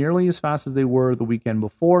 Not nearly as fast as they were the weekend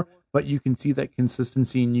before, but you can see that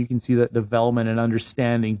consistency and you can see that development and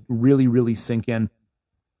understanding really, really sink in.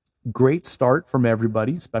 Great start from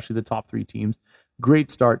everybody, especially the top three teams.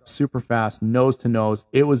 Great start, super fast, nose to nose.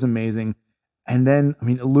 It was amazing. And then, I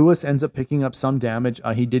mean, Lewis ends up picking up some damage.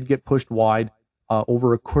 He did get pushed wide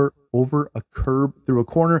over a curb through a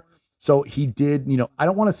corner. So he did, I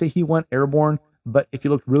don't want to say he went airborne, but if you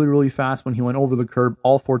looked really, really fast when he went over the curb,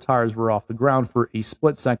 all four tires were off the ground for a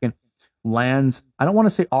split second. Lands, I don't want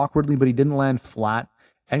to say awkwardly, but he didn't land flat.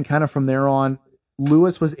 And kind of from there on,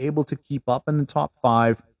 Lewis was able to keep up in the top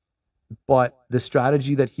five. But the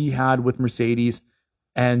strategy that he had with Mercedes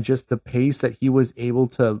and just the pace that he was able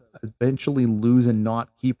to eventually lose and not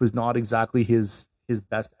keep was not exactly his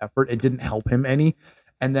best effort. It didn't help him any.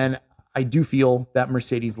 And then I do feel that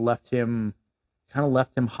Mercedes left him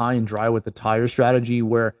high and dry with the tire strategy,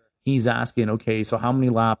 where he's asking, okay, so how many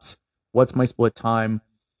laps? What's my split time?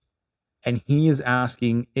 And he is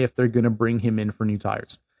asking if they're going to bring him in for new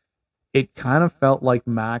tires. It kind of felt like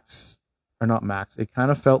it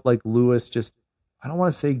kind of felt like Lewis just, I don't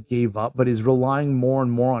want to say gave up, but is relying more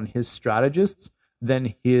and more on his strategists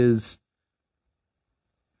than his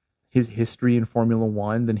history in Formula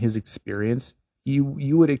One, than his experience.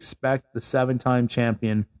 You would expect the 7-time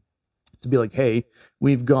champion to be like, hey,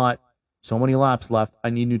 we've got so many laps left. I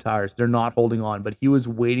need new tires. They're not holding on. But he was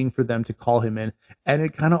waiting for them to call him in. And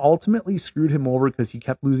it kind of ultimately screwed him over because he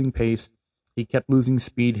kept losing pace. He kept losing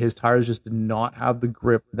speed. His tires just did not have the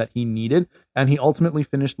grip that he needed. And he ultimately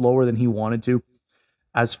finished lower than he wanted to.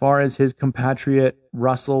 As far as his compatriot,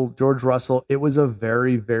 George Russell, it was a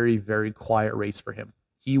very, very, very quiet race for him.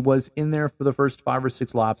 He was in there for the first 5 or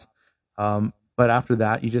 6 laps. But after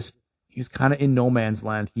that, he's kind of in no man's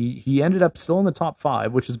land. He ended up still in the top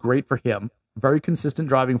 5, which is great for him. Very consistent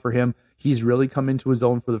driving for him. He's really come into his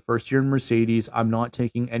own for the first year in Mercedes. I'm not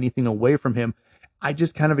taking anything away from him. I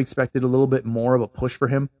just kind of expected a little bit more of a push for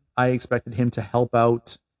him. I expected him to help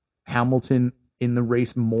out Hamilton in the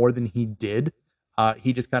race more than he did.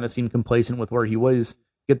 He just kind of seemed complacent with where he was.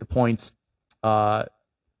 Get the points.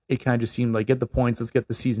 It kind of just seemed like, get the points. Let's get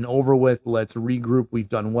the season over with. Let's regroup. We've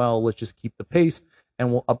done well. Let's just keep the pace,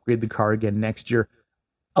 and we'll upgrade the car again next year.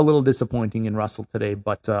 A little disappointing in Russell today,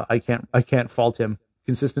 but I can't fault him.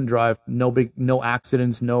 Consistent drive, no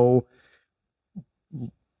accidents, no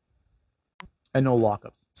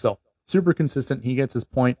lockups. So super consistent. He gets his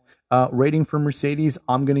point. Rating for Mercedes,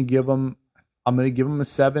 I'm gonna give him a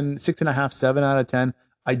 6.5, 7 out of 10.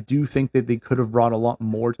 I do think that they could have brought a lot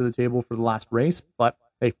more to the table for the last race, but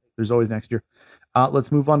hey, there's always next year.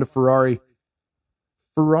 Let's move on to Ferrari.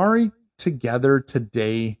 Ferrari together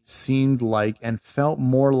today seemed like and felt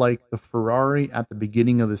more like the Ferrari at the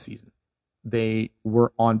beginning of the season. They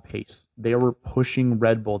were on pace. They were pushing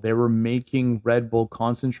Red Bull. They were making Red Bull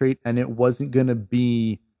concentrate, and it wasn't going to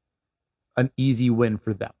be an easy win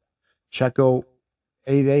for them. Checo,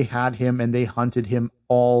 they had him and they hunted him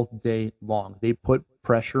all day long. They put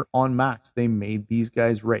pressure on Max. They made these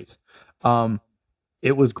guys race.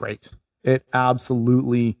 It was great. It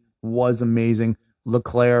absolutely was amazing.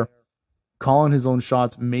 Leclerc calling his own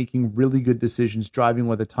shots, making really good decisions, driving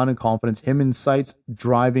with a ton of confidence. Him and Sainz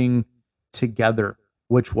driving together,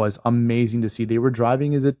 which was amazing to see. They were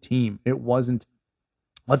driving as a team. It wasn't,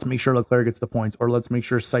 let's make sure Leclerc gets the points, or let's make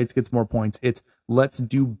sure Sainz gets more points. It's, let's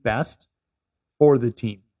do best for the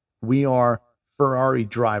team. We are Ferrari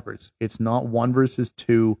drivers. It's not 1 versus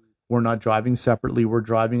 2. We're not driving separately. We're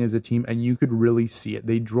driving as a team, and you could really see it.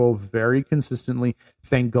 They drove very consistently.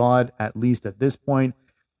 Thank God, at least at this point,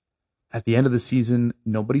 at the end of the season,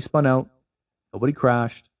 nobody spun out, nobody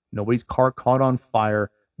crashed, nobody's car caught on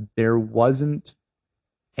fire. There wasn't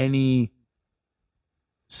any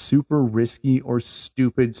super risky or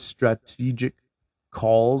stupid strategic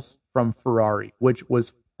calls from Ferrari, which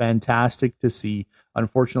was fantastic to see.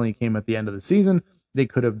 Unfortunately, it came at the end of the season. They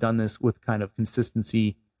could have done this with kind of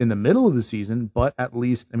consistency in the middle of the season, but at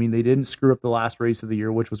least, I mean, they didn't screw up the last race of the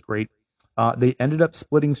year, which was great. They ended up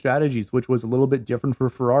splitting strategies, which was a little bit different for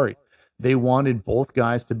Ferrari. They wanted both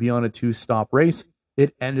guys to be on a 2-stop race.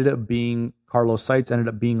 It ended up being, Carlos Sainz ended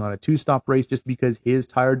up being on a 2-stop race just because his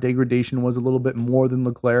tire degradation was a little bit more than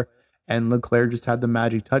Leclerc, and Leclerc just had the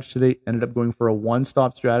magic touch today, ended up going for a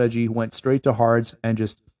 1-stop strategy, went straight to hards, and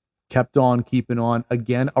just kept on keeping on.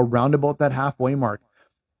 Again, around about that halfway mark,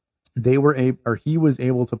 he was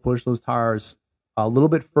able to push those tires a little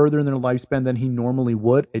bit further in their lifespan than he normally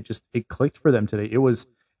would. It clicked for them today. It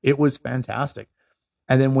was fantastic.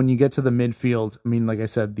 And then when you get to the midfield, I mean, like I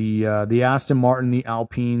said, the Aston Martin, the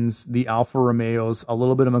Alpines, the Alfa Romeos, a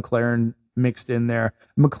little bit of McLaren mixed in there.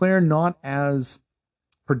 McLaren not as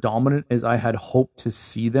predominant as I had hoped to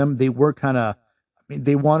see them. They were kind of, I mean,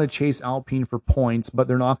 they want to chase Alpine for points, but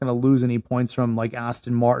they're not going to lose any points from like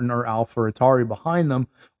Aston Martin or AlphaTauri behind them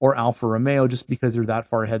or Alfa Romeo just because they're that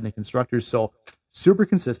far ahead in the constructors. So super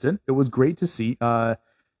consistent. It was great to see.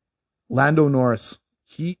 Lando Norris,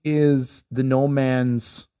 he is the no man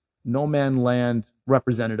land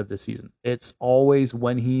representative this season. It's always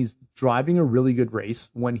when he's driving a really good race,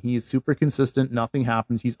 when he's super consistent, nothing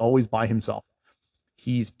happens. He's always by himself.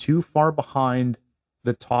 He's too far behind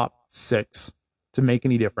the top 6 to make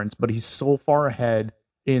any difference, but he's so far ahead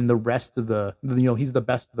in the rest of the, he's the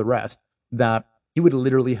best of the rest that he would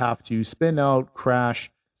literally have to spin out, crash,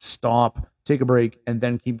 stop, take a break, and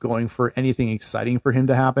then keep going for anything exciting for him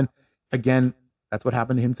to happen. Again, that's what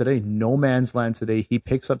happened to him today. No man's land today. He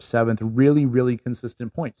picks up 7th, really, really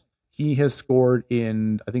consistent points. He has scored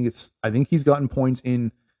in, I think he's gotten points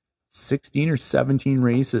in 16 or 17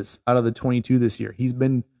 races out of the 22 this year. He's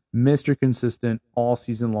been Mr. Consistent all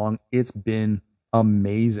season long. It's been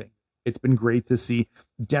amazing. It's been great to see.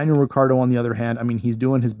 Daniel Ricciardo, on the other hand, I mean, he's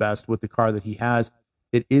doing his best with the car that he has.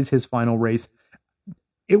 It is his final race.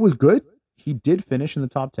 It was good. He did finish in the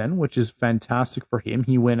top 10, which is fantastic for him.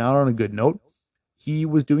 He went out on a good note. He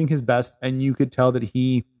was doing his best, and you could tell that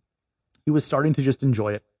he was starting to just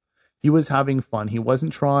enjoy it. He was having fun. He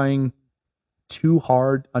wasn't trying too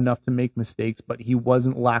hard enough to make mistakes, but he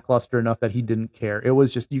wasn't lackluster enough that he didn't care. It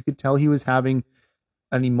was just, you could tell he was having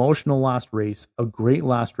an emotional last race, a great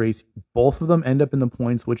last race. Both of them end up in the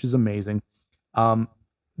points, which is amazing. The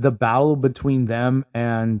battle between them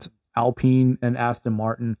and Alpine and Aston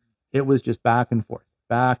Martin, it was just back and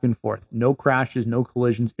forth. No crashes, no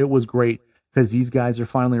collisions. It was great because these guys are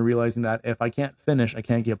finally realizing that if I can't finish, I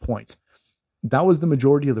can't get points. That was the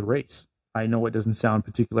majority of the race. I know it doesn't sound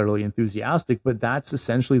particularly enthusiastic, but that's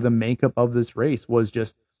essentially the makeup of this race, was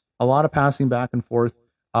just a lot of passing back and forth.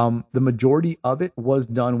 The majority of it was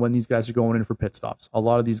done when these guys are going in for pit stops. A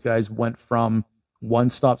lot of these guys went from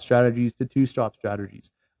 1-stop strategies to 2-stop strategies.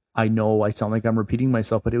 I know I sound like I'm repeating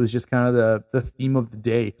myself, but it was just kind of the theme of the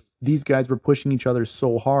day. These guys were pushing each other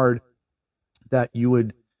so hard that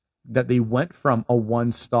they went from a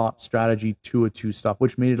 1-stop strategy to a 2-stop,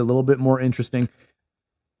 which made it a little bit more interesting.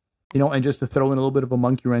 And just to throw in a little bit of a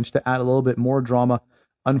monkey wrench to add a little bit more drama,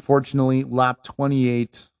 unfortunately, lap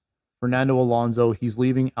 28, Fernando Alonso, he's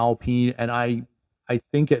leaving Alpine, and I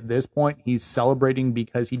think at this point he's celebrating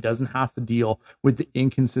because he doesn't have to deal with the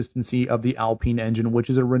inconsistency of the Alpine engine, which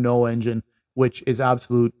is a Renault engine, which is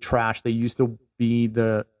absolute trash. They used to be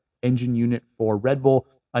the engine unit for Red Bull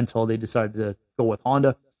until they decided to go with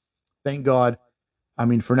Honda. Thank God. I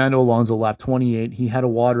mean, Fernando Alonso, lap 28, he had a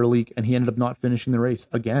water leak and he ended up not finishing the race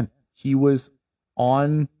again. He was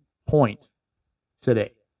on point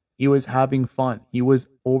today. He was having fun. He was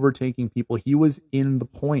overtaking people. He was in the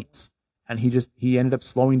points, and he ended up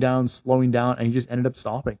slowing down, and he just ended up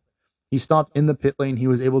stopping. He stopped in the pit lane. He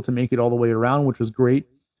was able to make it all the way around, which was great.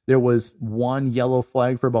 There was one yellow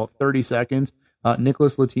flag for about 30 seconds.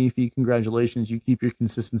 Nicholas Latifi, congratulations. You keep your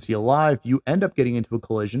consistency alive. You end up getting into a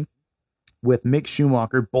collision with Mick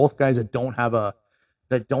Schumacher. Both guys that don't have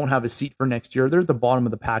a seat for next year. They're at the bottom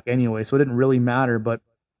of the pack anyway, so it didn't really matter. But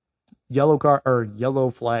yellow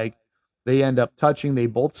flag, they end up touching. They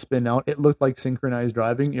both spin out. It looked like synchronized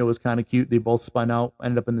driving. It was kind of cute. They both spun out,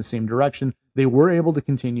 ended up in the same direction. They were able to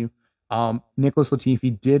continue. Nicholas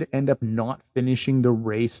Latifi did end up not finishing the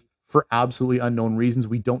race for absolutely unknown reasons.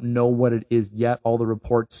 We don't know what it is yet. All the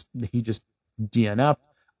reports, he just DNF'd.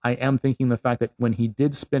 I am thinking the fact that when he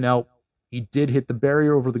did spin out, he did hit the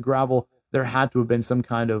barrier over the gravel. There had to have been some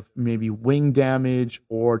kind of maybe wing damage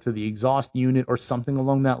or to the exhaust unit or something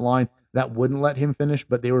along that line that wouldn't let him finish,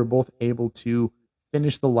 but they were both able to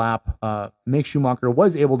finish the lap. Mick Schumacher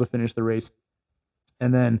was able to finish the race.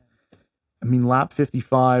 And then, lap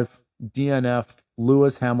 55, DNF,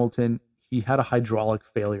 Lewis Hamilton, he had a hydraulic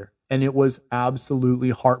failure, and it was absolutely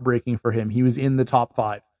heartbreaking for him. He was in the top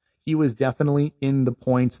 5. He was definitely in the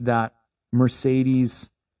points that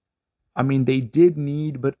Mercedes, they did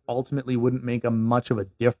need, but ultimately wouldn't make much of a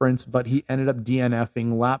difference. But he ended up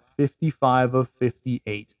DNFing lap 55 of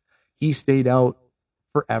 58. He stayed out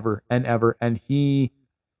forever and ever. And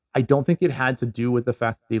I don't think it had to do with the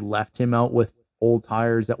fact that they left him out with old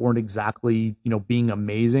tires that weren't exactly, being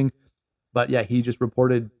amazing. But yeah, he just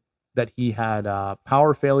reported that he had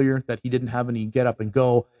power failure, that he didn't have any get up and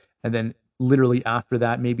go. And then literally after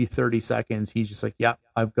that, maybe 30 seconds, he's just like, yeah,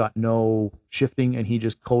 I've got no shifting. And he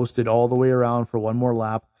just coasted all the way around for one more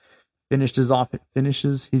lap,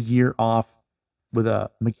 finishes his year off with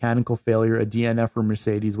a mechanical failure, a DNF for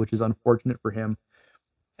Mercedes, which is unfortunate for him.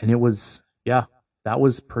 And it was that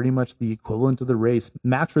was pretty much the equivalent of the race.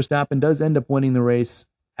 Max Verstappen does end up winning the race,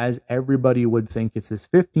 as everybody would think. It's his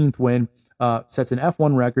 15th win, sets an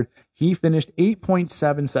F1 record. He finished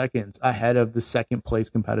 8.7 seconds ahead of the second place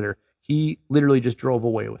competitor. He literally just drove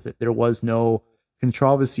away with it. There was no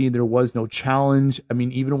controversy. There was no challenge. I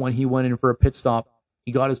mean, even when he went in for a pit stop,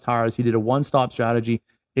 he got his tires. He did a one-stop strategy.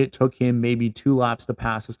 It took him maybe 2 laps to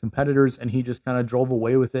pass his competitors, and he just kind of drove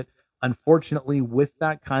away with it. Unfortunately, with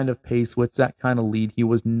that kind of pace, with that kind of lead, he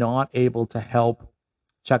was not able to help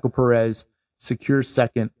Checo Perez secure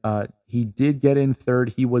second. He did get in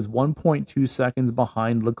third. He was 1.2 seconds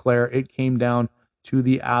behind Leclerc. It came down to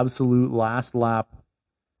the absolute last lap.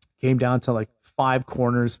 Came down to like 5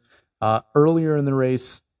 corners. Earlier in the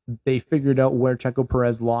race, they figured out where Checo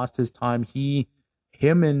Perez lost his time.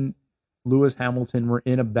 Him and Lewis Hamilton were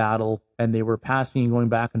in a battle, and they were passing and going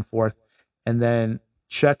back and forth. And then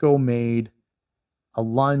Checo made a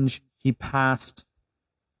lunge. He passed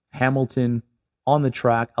Hamilton on the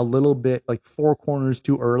track a little bit, like 4 corners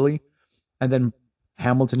too early. And then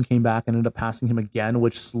Hamilton came back and ended up passing him again,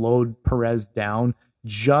 which slowed Perez down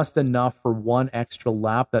just enough for 1 extra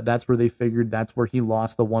lap. That's where they figured that's where he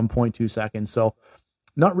lost the 1.2 seconds. So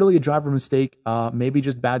not really a driver mistake, maybe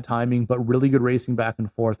just bad timing, but really good racing back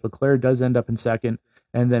and forth. Leclerc does end up in second,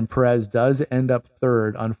 and then Perez does end up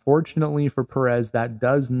third. Unfortunately for Perez, that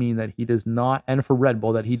does mean that he does not, and for Red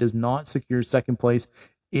Bull, that he does not secure second place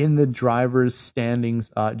in the drivers' standings,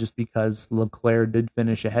 just because Leclerc did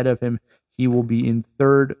finish ahead of him. He will be in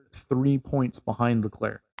third, 3 points behind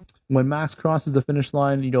Leclerc. When Max crosses the finish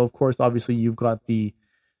line, of course, obviously you've got the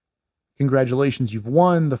congratulations, you've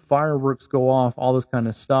won, the fireworks go off, all this kind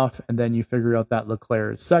of stuff, and then you figure out that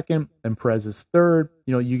Leclerc is second and Perez is third.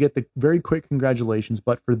 You get the very quick congratulations,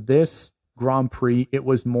 but for this Grand Prix, it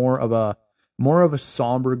was more of a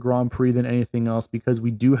somber Grand Prix than anything else, because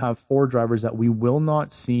we do have 4 drivers that we will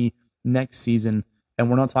not see next season. And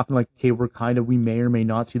we're not talking like, okay, we may or may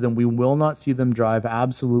not see them. We will not see them drive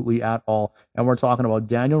absolutely at all. And we're talking about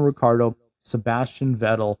Daniel Ricciardo, Sebastian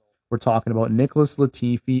Vettel. We're talking about Nicholas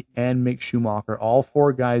Latifi and Mick Schumacher. All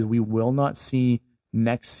 4 guys we will not see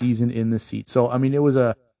next season in the seat. So, I mean, it was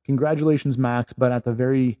a congratulations, Max, but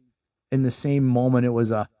in the same moment, it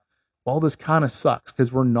was this kind of sucks,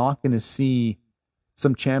 because we're not going to see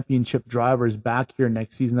some championship drivers back here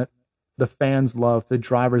next season that the fans love, the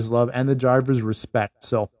drivers love, and the drivers respect.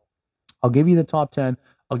 So I'll give you the top 10.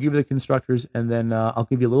 I'll give you the constructors, and then I'll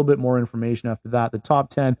give you a little bit more information after that. The top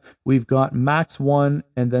 10, we've got Max 1,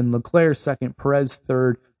 and then Leclerc 2nd, Perez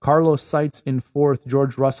 3rd, Carlos Sainz in 4th,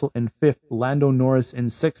 George Russell in 5th, Lando Norris in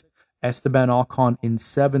 6th, Esteban Ocon in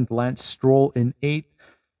 7th, Lance Stroll in 8th,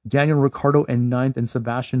 Daniel Ricciardo in 9th, and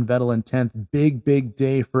Sebastian Vettel in 10th. Big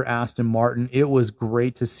day for Aston Martin. It was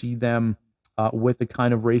great to see them with the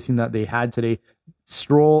kind of racing that they had today.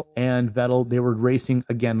 Stroll and Vettel, they were racing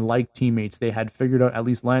again like teammates. They had figured out, at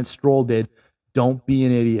least Lance Stroll did, don't be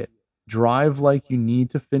an idiot. Drive like you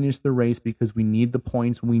need to finish the race, because we need the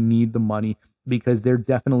points, we need the money, because they're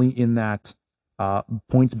definitely in that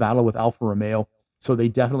points battle with Alfa Romeo. So they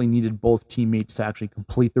definitely needed both teammates to actually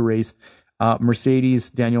complete the race.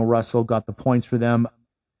 Mercedes, Daniel Russell got the points for them.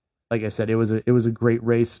 Like I said, it was a great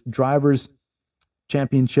race. Drivers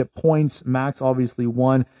championship points, Max obviously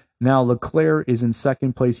won. Now Leclerc is in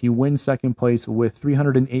second place. He wins second place with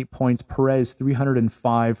 308 points. Perez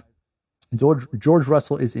 305. George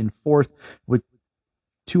Russell is in 4th with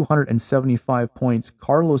 275 points.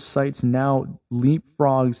 Carlos Sainz now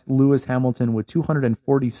leapfrogs Lewis Hamilton with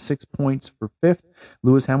 246 points for 5th.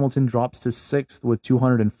 Lewis Hamilton drops to 6th with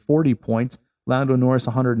 240 points. Lando Norris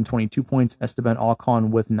 122 points. Esteban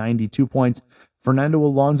Ocon with 92 points. Fernando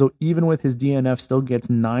Alonso, even with his DNF, still gets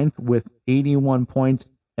 9th with 81 points.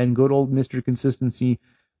 And good old Mr. Consistency,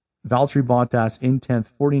 Valtteri Bottas in 10th,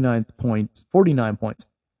 49 points.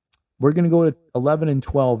 We're going to go to 11 and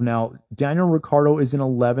 12 now. Daniel Ricciardo is in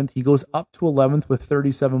 11th. He goes up to 11th with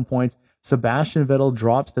 37 points. Sebastian Vettel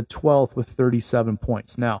drops to 12th with 37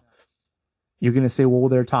 points. Now, you're going to say, well,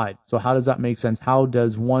 they're tied. So how does that make sense? How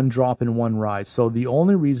does one drop and one rise? So the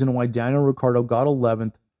only reason why Daniel Ricciardo got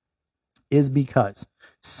 11th is because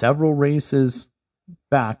several races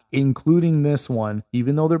back, including this one,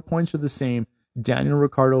 even though their points are the same, Daniel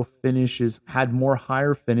Ricciardo had more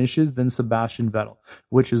higher finishes than Sebastian Vettel,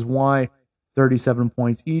 which is why 37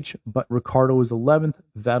 points each, but Ricciardo is 11th,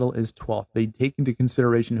 Vettel is 12th. They take into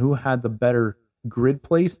consideration who had the better grid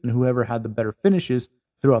place and whoever had the better finishes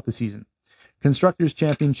throughout the season. Constructors'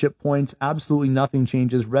 Championship points, absolutely nothing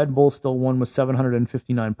changes. Red Bull still won with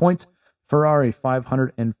 759 points. Ferrari,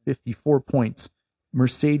 554 points.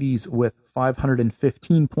 Mercedes with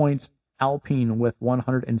 515 points. Alpine with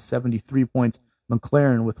 173 points.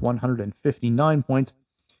 McLaren with 159 points.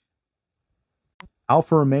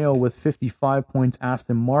 Alfa Romeo with 55 points.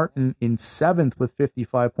 Aston Martin in 7th with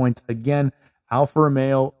 55 points. Again, Alfa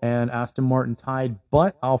Romeo and Aston Martin tied,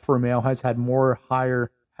 but Alfa Romeo has had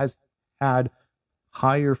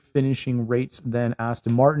higher finishing rates than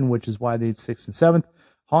Aston Martin, which is why they're 6th and 7th.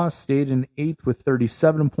 Haas stayed in 8th with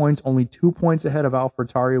 37 points, only 2 points ahead of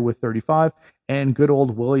AlphaTauri with 35, and good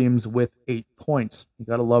old Williams with 8 points. You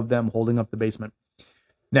got to love them holding up the basement.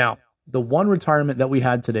 Now, the one retirement that we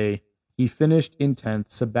had today, he finished in 10th,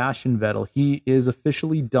 Sebastian Vettel. He is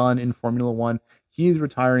officially done in Formula One. He is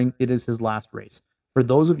retiring. It is his last race. For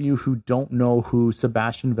those of you who don't know who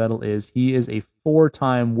Sebastian Vettel is, he is a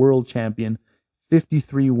 4-time world champion,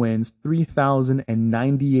 53 wins,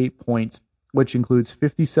 3,098 points, which includes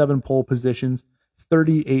 57 pole positions,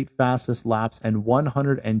 38 fastest laps, and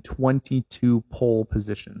 122 pole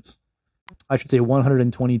positions. I should say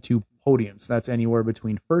 122 podiums. That's anywhere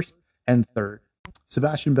between first and third.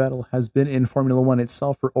 Sebastian Vettel has been in Formula One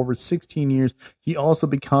itself for over 16 years. He also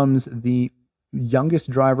becomes the youngest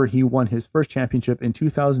driver. He won his first championship in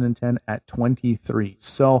 2010 at 23.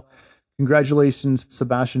 So congratulations,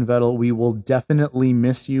 Sebastian Vettel. We will definitely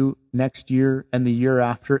miss you next year and the year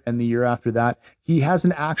after and the year after that. He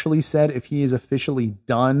hasn't actually said if he is officially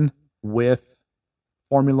done with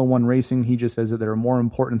Formula One racing. He just says that there are more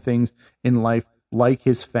important things in life, like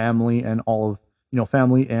his family and all of,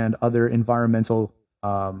 family and other environmental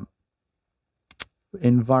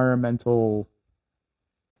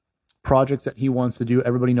projects that he wants to do.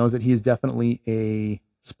 Everybody knows that he is definitely a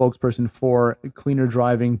spokesperson for cleaner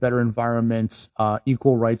driving, better environments,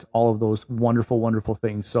 equal rights, all of those wonderful, wonderful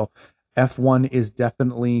things. So F1 is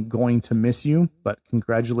definitely going to miss you, but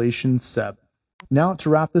congratulations, Seb. Now, to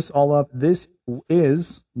wrap this all up, this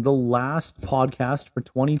is the last podcast for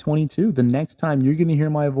 2022. The next time you're going to hear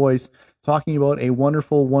my voice talking about a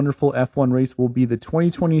wonderful, wonderful F1 race will be the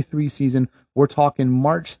 2023 season. We're talking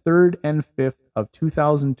March 3rd and 5th of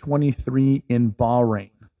 2023 in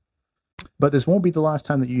Bahrain. But this won't be the last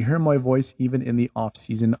time that you hear my voice, even in the off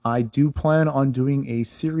season. I do plan on doing a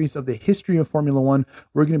series of the history of Formula One.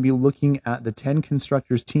 We're going to be looking at the 10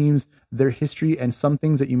 constructors teams, their history, and some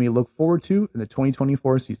things that you may look forward to in the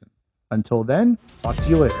 2024 season. Until then, talk to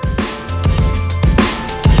you later.